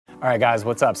All right guys,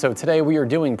 what's up? So today we are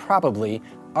doing probably,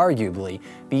 arguably,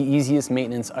 the easiest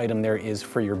maintenance item there is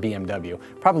for your BMW.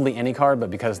 Probably any car,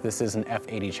 but because this is an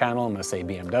F80 channel, I'm gonna say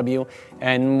BMW.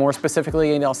 And more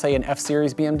specifically, I'll say an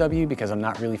F-Series BMW because I'm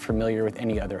not really familiar with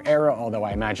any other era, although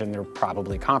I imagine they're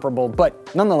probably comparable.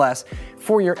 But nonetheless,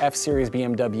 for your F-Series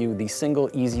BMW, the single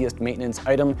easiest maintenance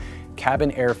item, cabin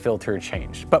air filter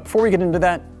change. But before we get into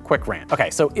that, quick rant. Okay,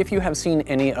 so if you have seen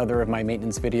any other of my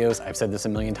maintenance videos, I've said this a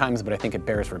million times, but I think it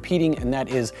bears repeating, and that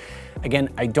is, again,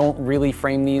 I don't really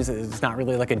frame these. It's not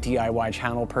really like a DIY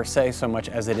channel per se, so much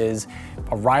as it is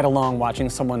a ride along watching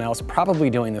someone else probably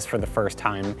doing this for the first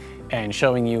time and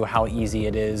showing you how easy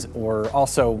it is, or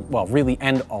also, well, really,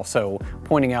 and also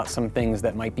pointing out some things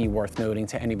that might be worth noting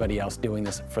to anybody else doing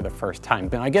this for the first time.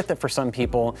 But I get that for some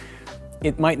people,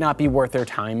 it might not be worth their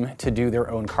time to do their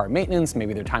own car maintenance.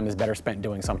 Maybe their time is better spent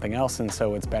doing something else, and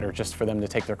so it's better just for them to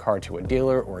take their car to a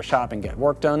dealer or a shop and get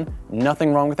work done.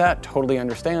 Nothing wrong with that, totally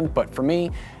understand. But for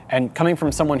me, and coming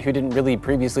from someone who didn't really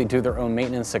previously do their own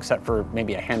maintenance except for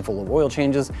maybe a handful of oil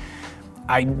changes,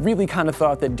 I really kind of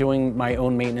thought that doing my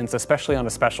own maintenance, especially on a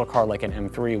special car like an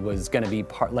M3, was gonna be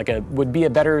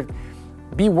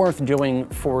be worth doing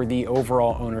for the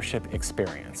overall ownership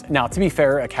experience. Now, to be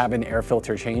fair, a cabin air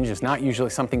filter change is not usually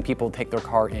something people take their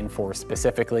car in for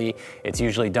specifically. It's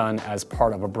usually done as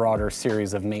part of a broader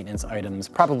series of maintenance items,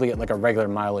 probably at like a regular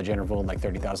mileage interval, like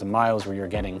 30,000 miles, where you're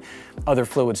getting other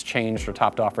fluids changed or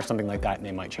topped off or something like that, and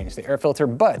they might change the air filter.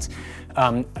 But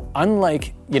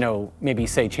unlike, maybe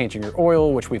say changing your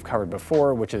oil, which we've covered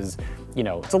before, which is,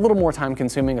 it's a little more time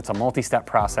consuming, it's a multi-step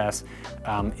process.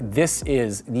 This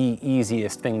is the easiest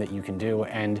thing that you can do.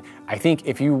 And I think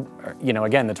if you,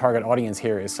 again, the target audience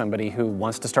here is somebody who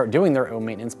wants to start doing their own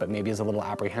maintenance, but maybe is a little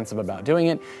apprehensive about doing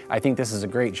it, I think this is a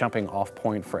great jumping off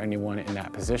point for anyone in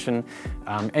that position.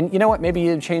 And you know what, maybe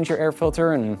you change your air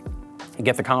filter and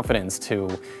get the confidence to,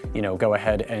 go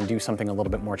ahead and do something a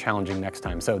little bit more challenging next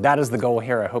time. So that is the goal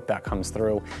here. I hope that comes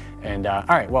through. And all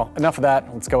right, well, enough of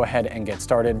that. Let's go ahead and get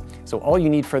started. So all you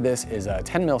need for this is a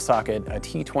 10 mil socket, a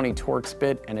T20 Torx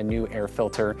bit, and a new air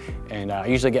filter. And I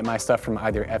usually get my stuff from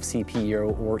either FCP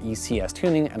Euro or ECS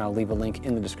Tuning, and I'll leave a link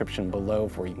in the description below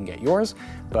where you can get yours.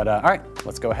 But all right,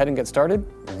 let's go ahead and get started.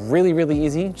 Really, really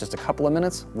easy, just a couple of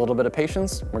minutes, a little bit of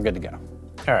patience, we're good to go.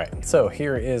 All right, so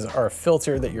here is our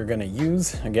filter that you're gonna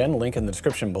use. Again, link in the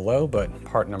description below, but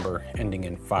part number ending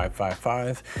in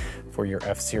 555 for your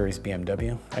F-Series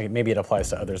BMW. Maybe it applies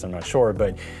to others, I'm not sure,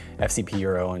 but FCP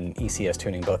Euro and ECS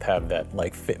Tuning both have that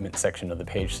like fitment section of the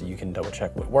page so you can double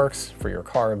check what works for your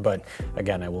car. But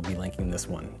again, I will be linking this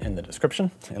one in the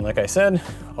description. And like I said,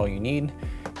 all you need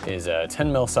is a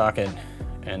 10 mil socket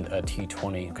and a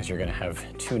T20, because you're gonna have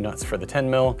 2 nuts for the 10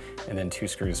 mil and then 2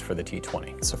 screws for the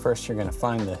T20. So first you're gonna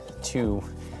find the 2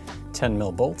 10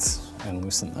 mil bolts and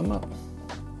loosen them up.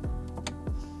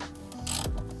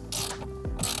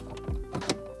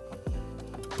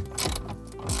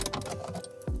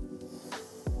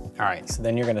 All right, so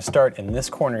then you're gonna start in this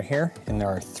corner here, and there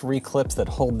are 3 clips that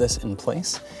hold this in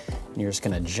place. And you're just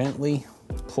gonna gently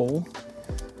pull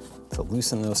to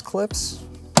loosen those clips,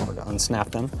 or to unsnap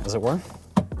them, as it were.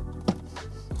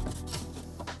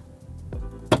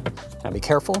 Now be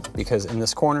careful, because in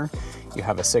this corner, you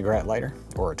have a cigarette lighter,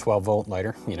 or a 12-volt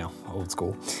lighter, old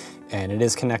school. And it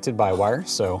is connected by wire,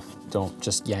 so don't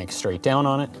just yank straight down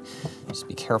on it. Just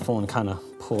be careful and kind of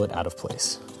pull it out of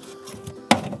place.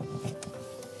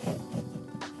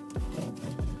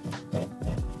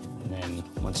 And then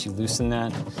once you loosen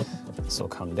that, this will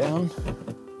come down.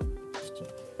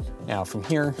 Now from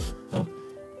here, you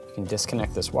can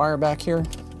disconnect this wire back here.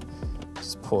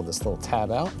 Just pull this little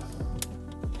tab out.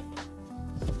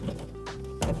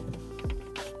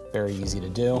 Very easy to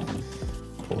do.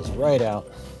 Pulls right out.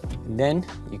 And then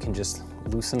you can just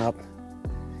loosen up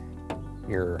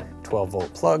your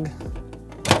 12-volt plug.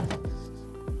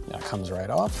 That comes right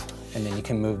off. And then you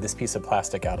can move this piece of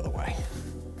plastic out of the way.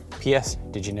 P.S.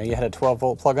 Did you know you had a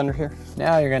 12-volt plug under here?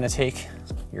 Now you're gonna take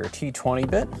your T20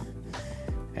 bit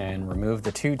and remove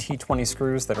the 2 T20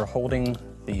 screws that are holding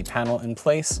the panel in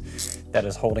place, that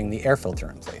is holding the air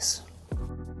filter in place.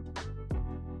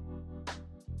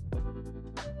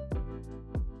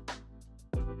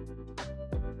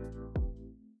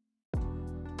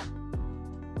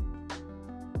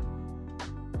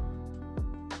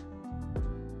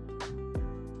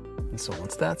 And so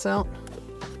once that's out,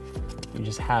 you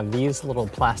just have these little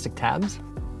plastic tabs.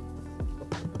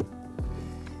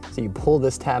 So you pull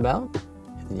this tab out,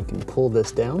 and then you can pull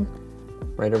this down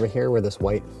right over here where this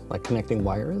white connecting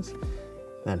wire is.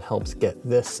 That helps get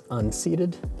this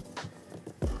unseated.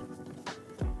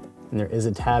 And there is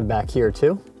a tab back here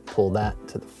too. Pull that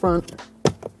to the front,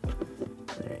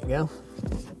 go.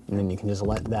 And then you can just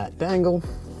let that dangle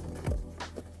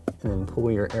and then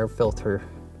pull your air filter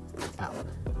out.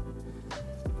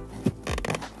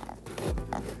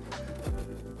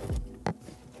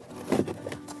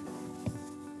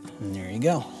 And there you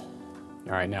go.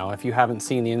 All right, now if you haven't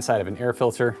seen the inside of an air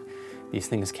filter, these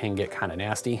things can get kind of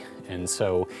nasty. And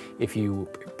so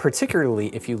particularly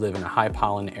if you live in a high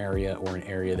pollen area or an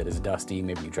area that is dusty,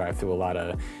 maybe you drive through a lot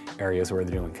of areas where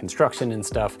they're doing construction and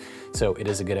stuff. So it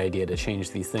is a good idea to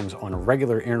change these things on a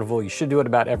regular interval. You should do it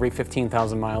about every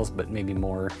 15,000 miles, but maybe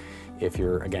more if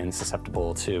you're, again,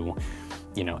 susceptible to,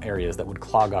 areas that would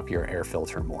clog up your air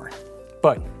filter more.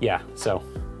 But yeah, so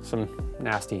some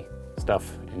nasty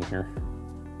stuff in here.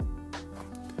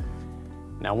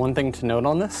 Now, one thing to note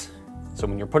on this, so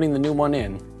when you're putting the new one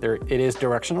in, it is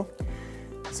directional.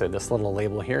 So this little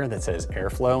label here that says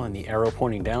airflow and the arrow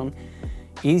pointing down,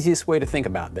 easiest way to think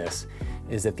about this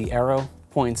is that the arrow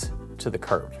points to the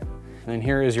curve. And then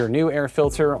here is your new air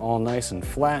filter, all nice and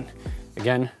flat.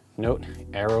 Again, note,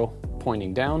 arrow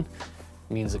pointing down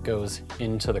means it goes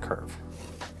into the curve.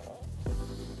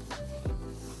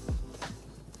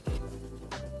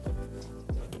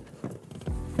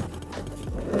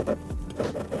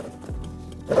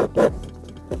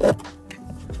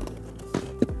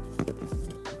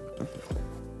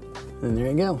 And there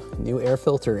you go, new air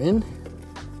filter in,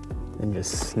 and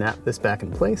just snap this back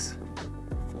in place.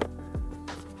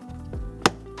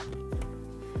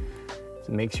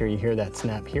 So make sure you hear that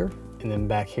snap here, and then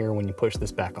back here when you push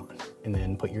this back on, and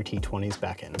then put your T20s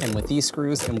back in. And with these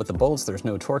screws and with the bolts, there's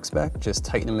no torque spec, just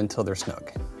tighten them until they're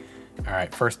snug. All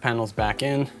right, first panel's back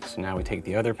in, so now we take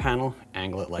the other panel,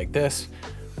 angle it like this,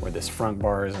 where this front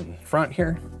bar is in front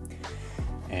here.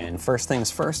 And first things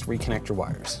first, reconnect your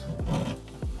wires.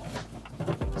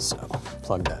 So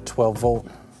plug that 12 volt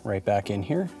right back in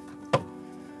here.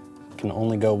 It can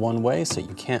only go one way, so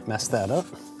you can't mess that up.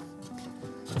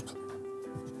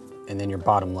 And then your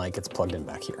bottom light gets plugged in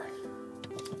back here.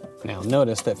 Now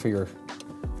notice that for your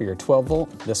 12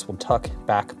 volt, this will tuck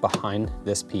back behind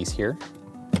this piece here.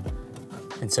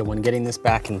 And so when getting this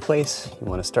back in place, you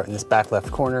want to start in this back left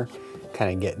corner,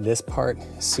 kind of get this part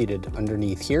seated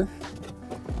underneath here,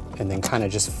 and then kind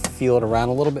of just feel it around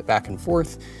a little bit back and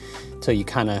forth till you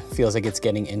kind of feels like it's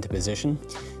getting into position.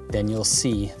 Then you'll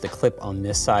see the clip on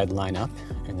this side line up,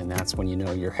 and then that's when you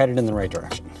know you're headed in the right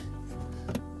direction.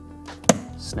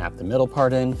 Snap the middle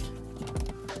part in.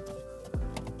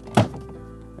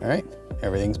 All right,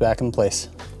 everything's back in place.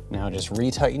 Now just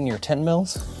retighten your 10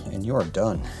 mils and you're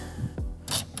done.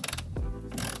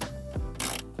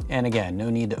 And again,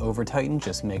 no need to over tighten,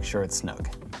 just make sure it's snug.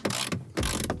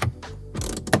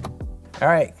 All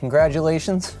right,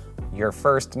 congratulations. Your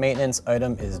first maintenance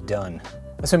item is done,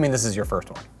 assuming this is your first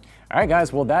one. All right,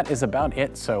 guys, well, that is about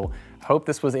it. So hope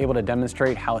this was able to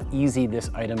demonstrate how easy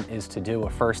this item is to do, a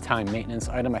first-time maintenance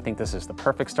item. I think this is the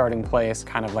perfect starting place,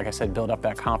 kind of, like I said, build up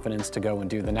that confidence to go and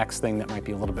do the next thing that might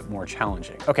be a little bit more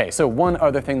challenging. Okay, so one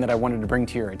other thing that I wanted to bring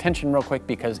to your attention real quick,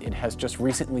 because it has just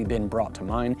recently been brought to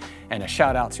mind, and a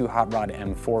shout out to Hot Rod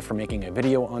M4 for making a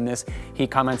video on this. He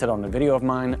commented on a video of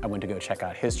mine. I went to go check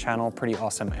out his channel, pretty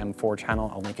awesome M4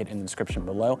 channel. I'll link it in the description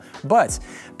below. But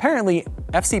apparently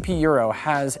FCP Euro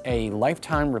has a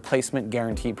lifetime replacement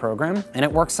guarantee program, and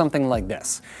it works something like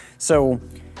this. So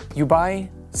you buy,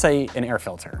 say, an air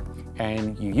filter,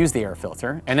 and you use the air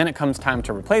filter, and then it comes time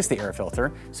to replace the air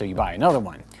filter, so you buy another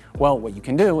one. Well, what you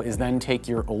can do is then take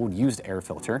your old used air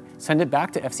filter, send it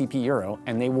back to FCP Euro,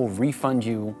 and they will refund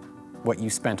you what you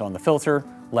spent on the filter,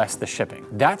 less the shipping.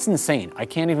 That's insane. I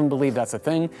can't even believe that's a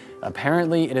thing.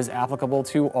 Apparently, it is applicable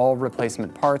to all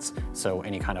replacement parts, so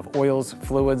any kind of oils,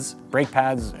 fluids, brake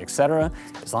pads, etc.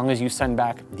 As long as you send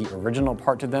back the original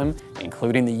part to them,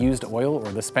 including the used oil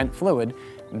or the spent fluid,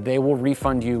 they will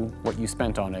refund you what you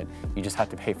spent on it. You just have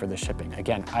to pay for the shipping.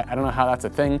 Again, I don't know how that's a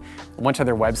thing. I went to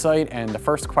their website, and the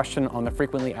first question on the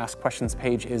frequently asked questions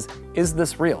page is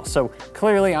this real? So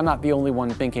clearly, I'm not the only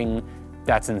one thinking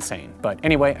that's insane. But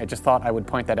anyway, I just thought I would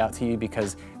point that out to you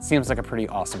because it seems like a pretty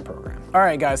awesome program. All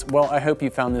right, guys, well, I hope you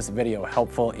found this video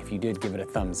helpful. If you did, give it a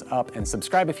thumbs up and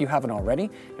subscribe if you haven't already,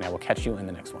 and I will catch you in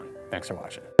the next one. Thanks for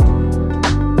watching.